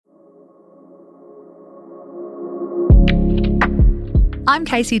I'm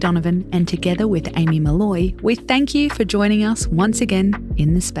Casey Donovan, and together with Amy Malloy, we thank you for joining us once again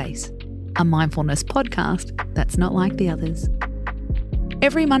in The Space, a mindfulness podcast that's not like the others.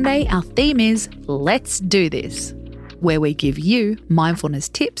 Every Monday, our theme is Let's Do This, where we give you mindfulness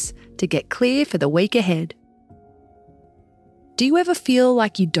tips to get clear for the week ahead. Do you ever feel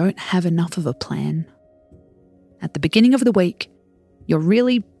like you don't have enough of a plan? At the beginning of the week, you're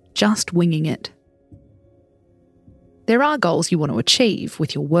really just winging it. There are goals you want to achieve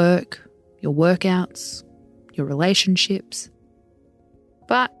with your work, your workouts, your relationships.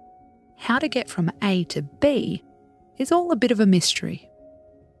 But how to get from A to B is all a bit of a mystery.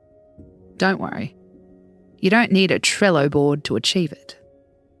 Don't worry, you don't need a Trello board to achieve it.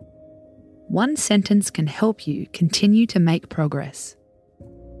 One sentence can help you continue to make progress.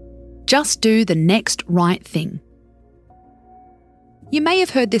 Just do the next right thing. You may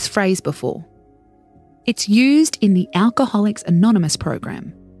have heard this phrase before. It's used in the Alcoholics Anonymous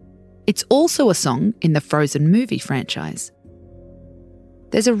program. It's also a song in the Frozen movie franchise.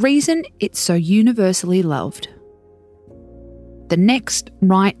 There's a reason it's so universally loved. The next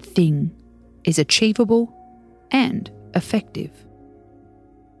right thing is achievable and effective.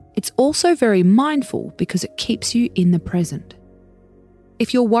 It's also very mindful because it keeps you in the present.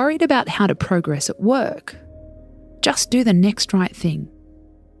 If you're worried about how to progress at work, just do the next right thing.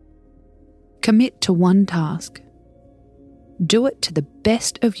 Commit to one task. Do it to the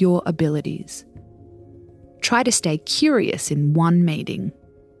best of your abilities. Try to stay curious in one meeting.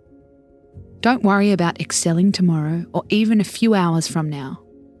 Don't worry about excelling tomorrow or even a few hours from now.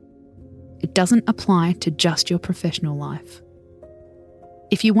 It doesn't apply to just your professional life.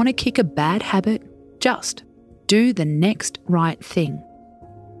 If you want to kick a bad habit, just do the next right thing.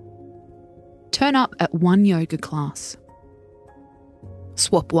 Turn up at one yoga class.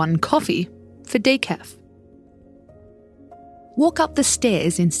 Swap one coffee for decaf. Walk up the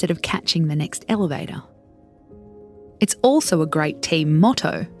stairs instead of catching the next elevator. It's also a great team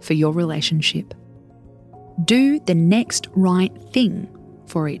motto for your relationship. Do the next right thing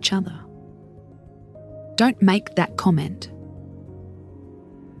for each other. Don't make that comment.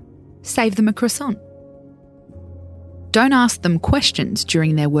 Save them a croissant. Don't ask them questions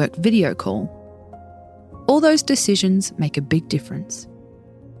during their work video call. All those decisions make a big difference.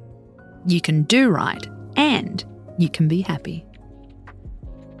 You can do right and you can be happy.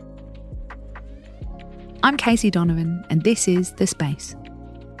 I'm Casey Donovan and this is The Space.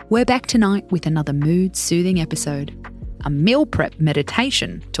 We're back tonight with another mood-soothing episode, a meal prep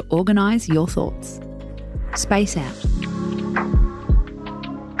meditation to organise your thoughts. Space out.